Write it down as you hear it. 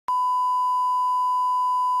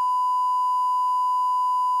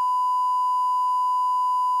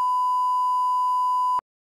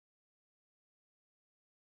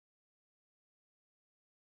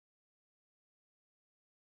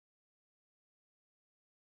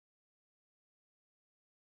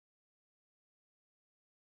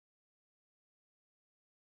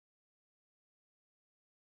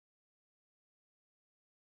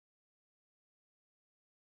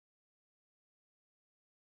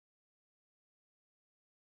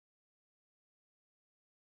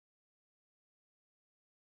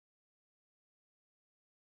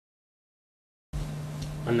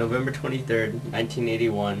On November 23rd,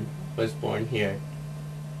 1981, was born here,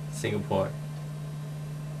 Singapore.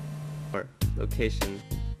 Location: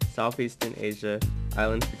 Southeastern Asia,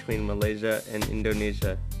 islands between Malaysia and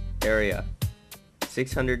Indonesia. Area: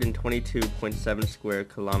 622.7 square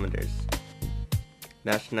kilometers.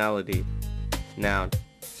 Nationality: Noun: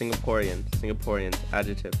 Singaporean, Singaporeans.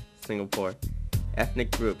 Adjective: Singapore.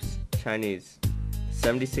 Ethnic groups: Chinese,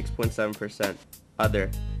 76.7%.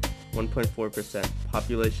 Other, 1.4%.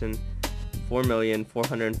 Population: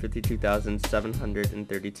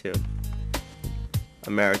 4,452,732.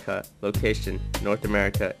 America. Location: North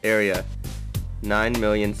America. Area: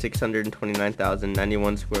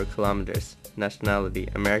 9,629,091 square kilometers. Nationality: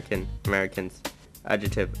 American, Americans.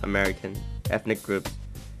 Adjective: American. Ethnic groups: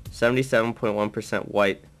 77.1%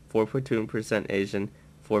 white, 4.2% Asian,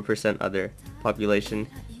 4% other. Population: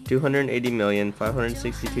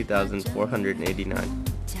 280,562,489.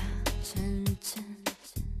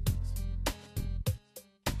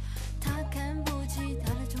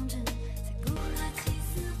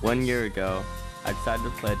 1 year ago, I decided to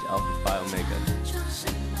pledge Alpha Phi Omega.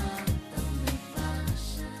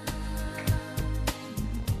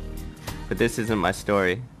 But this isn't my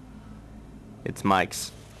story. It's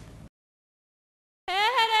Mike's.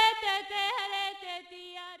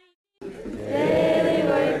 Daily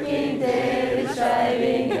working, daily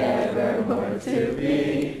striving, evermore to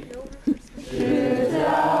be true to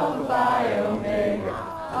Alpha Phi Omega,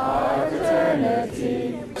 our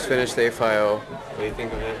fraternity. Just finished the AFIO. What do you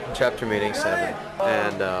think of it? Chapter meeting 7,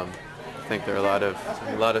 and I think there are a lot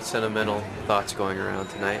of sentimental thoughts going around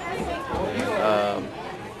tonight.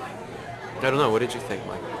 I don't know. What did you think,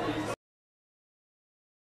 Mike?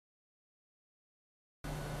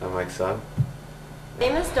 I'm Mike's son. My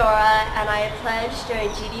name is Dora, and I pledged during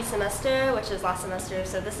GD semester, which is last semester,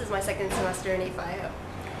 so this is my second semester in AFIO.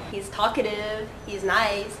 He's talkative, he's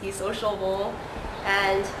nice, he's sociable,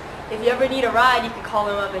 and if you ever need a ride, you can call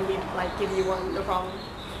him up and he'd give you one, no problem.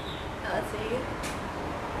 Let's see.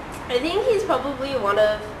 I think he's probably one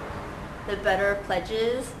of the better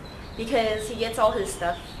pledges because he gets all his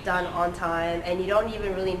stuff done on time and you don't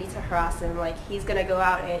even really need to harass him. Like, he's going to go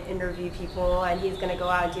out and interview people and he's going to go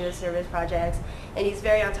out and do his service projects, and he's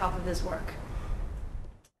very on top of his work.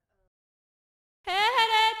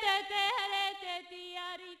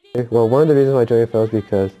 Well, one of the reasons why I joined AFL is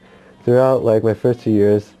because throughout my first 2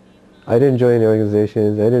 years, I didn't join any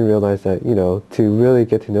organizations. I didn't realize that, to really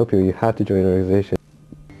get to know people, you have to join an organization.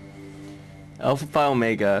 Alpha Phi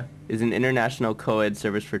Omega is an international co-ed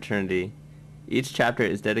service fraternity. Each chapter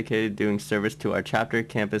is dedicated to doing service to our chapter,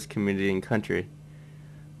 campus, community, and country.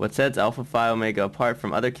 What sets Alpha Phi Omega apart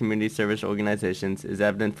from other community service organizations is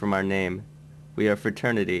evident from our name. We are a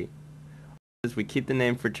fraternity. We keep the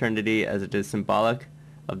name fraternity as it is symbolic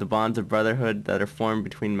of the bonds of brotherhood that are formed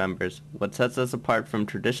between members. What sets us apart from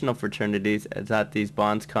traditional fraternities is that these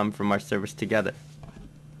bonds come from our service together.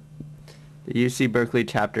 The UC Berkeley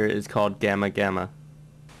chapter is called Gamma Gamma.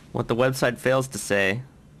 What the website fails to say,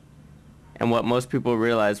 and what most people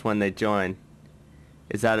realize when they join,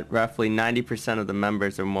 is that roughly 90% of the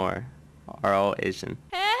members or more are all Asian.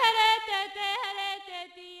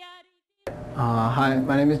 Hi,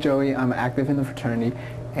 my name is Joey. I'm active in the fraternity,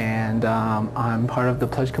 and I'm part of the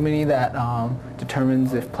pledge committee that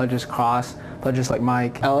determines if pledges cross, pledges like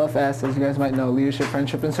Mike. LFS, as you guys might know, Leadership,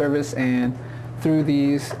 Friendship, and Service, and through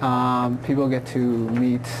these, people get to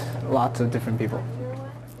meet lots of different people.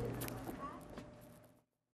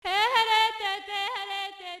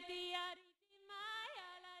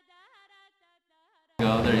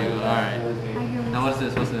 Oh, there you go. Alright. Now what's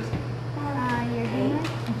this? What's this? Your hand.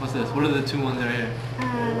 What's this? What are the two ones that are here?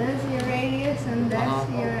 That's your radius and that's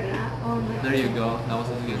your orbit. There you go. Now what's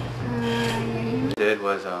this again? Your What I did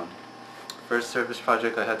was, first service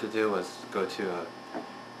project I had to do was go to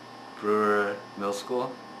Brewer Middle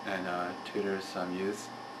School and tutor some youth.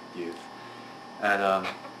 And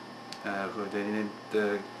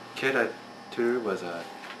the kid I tutored was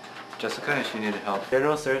Jessica, and she needed help.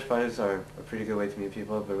 General service projects are a pretty good way to meet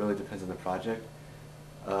people, but it really depends on the project.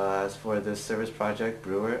 As for this service project,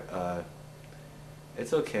 Brewer,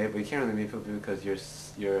 it's okay, but you can't really meet people because you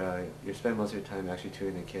spend most of your time actually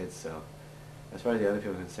tutoring the kids. So as far as the other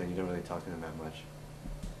people are concerned, you don't really talk to them that much.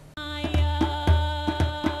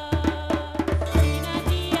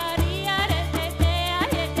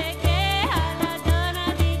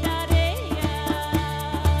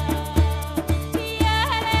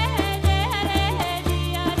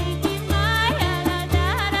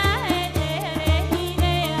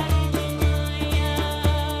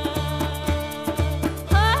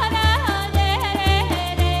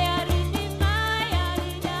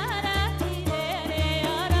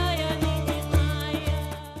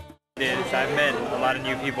 lot of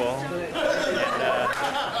new people, and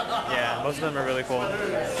yeah, most of them are really cool. It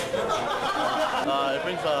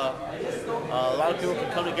brings a lot of people can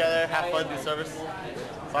come together, have fun, do service.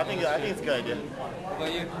 So I think it's a good idea. What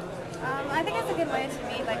about you? I think it's a good way to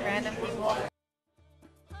meet like random people.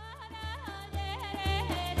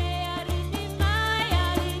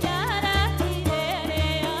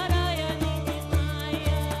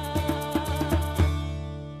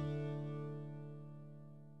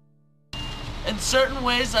 In certain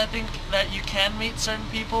ways, I think that you can meet certain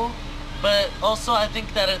people, but also I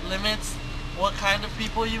think that it limits what kind of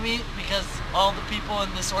people you meet, because all the people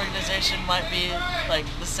in this organization might be like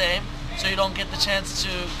the same, so you don't get the chance to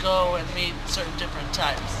go and meet certain different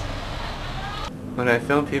types. When I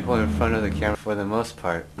film people in front of the camera, for the most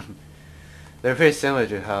part, they're very similar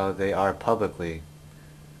to how they are publicly.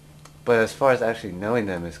 But as far as actually knowing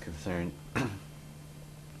them is concerned,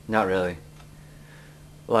 not really.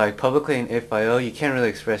 Like, publicly in FIO, you can't really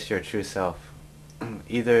express your true self.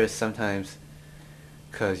 Either sometimes,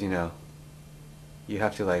 because, you know, you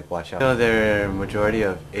have to, like, watch out. You know, there are a majority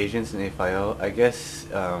of Asians in FIO. I guess,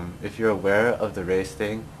 if you're aware of the race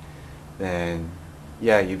thing, then,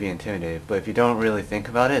 yeah, you'd be intimidated. But if you don't really think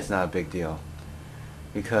about it, it's not a big deal.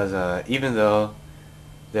 Because, even though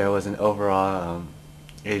there was an overall,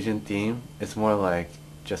 Asian theme, it's more like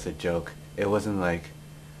just a joke. It wasn't like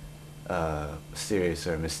serious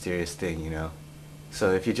or mysterious thing, you know.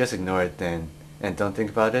 So if you just ignore it then and don't think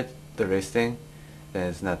about it, the race thing, then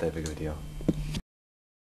it's not that big of a deal.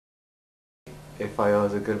 FIO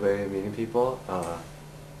is a good way of meeting people.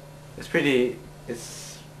 It's pretty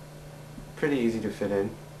easy to fit in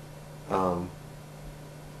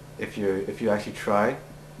if you actually try,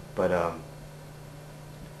 but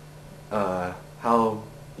how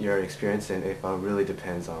your experience in FIO really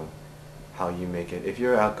depends on how you make it. If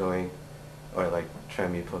you're outgoing or like trying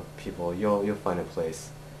to meet people, you'll find a place.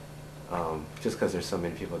 Just because there's so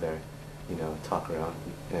many people there, you know, talk around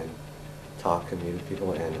and talk and meet with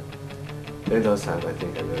people, and in those times I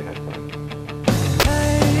think I really had fun.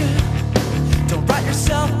 Hey, don't write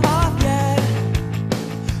yourself off yet.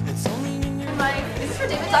 It's only in your Mike, is this for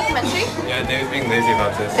David's documentary? Yeah, David's being lazy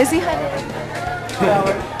about this. Is he hiding?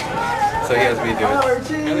 So he has me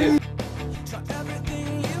do it.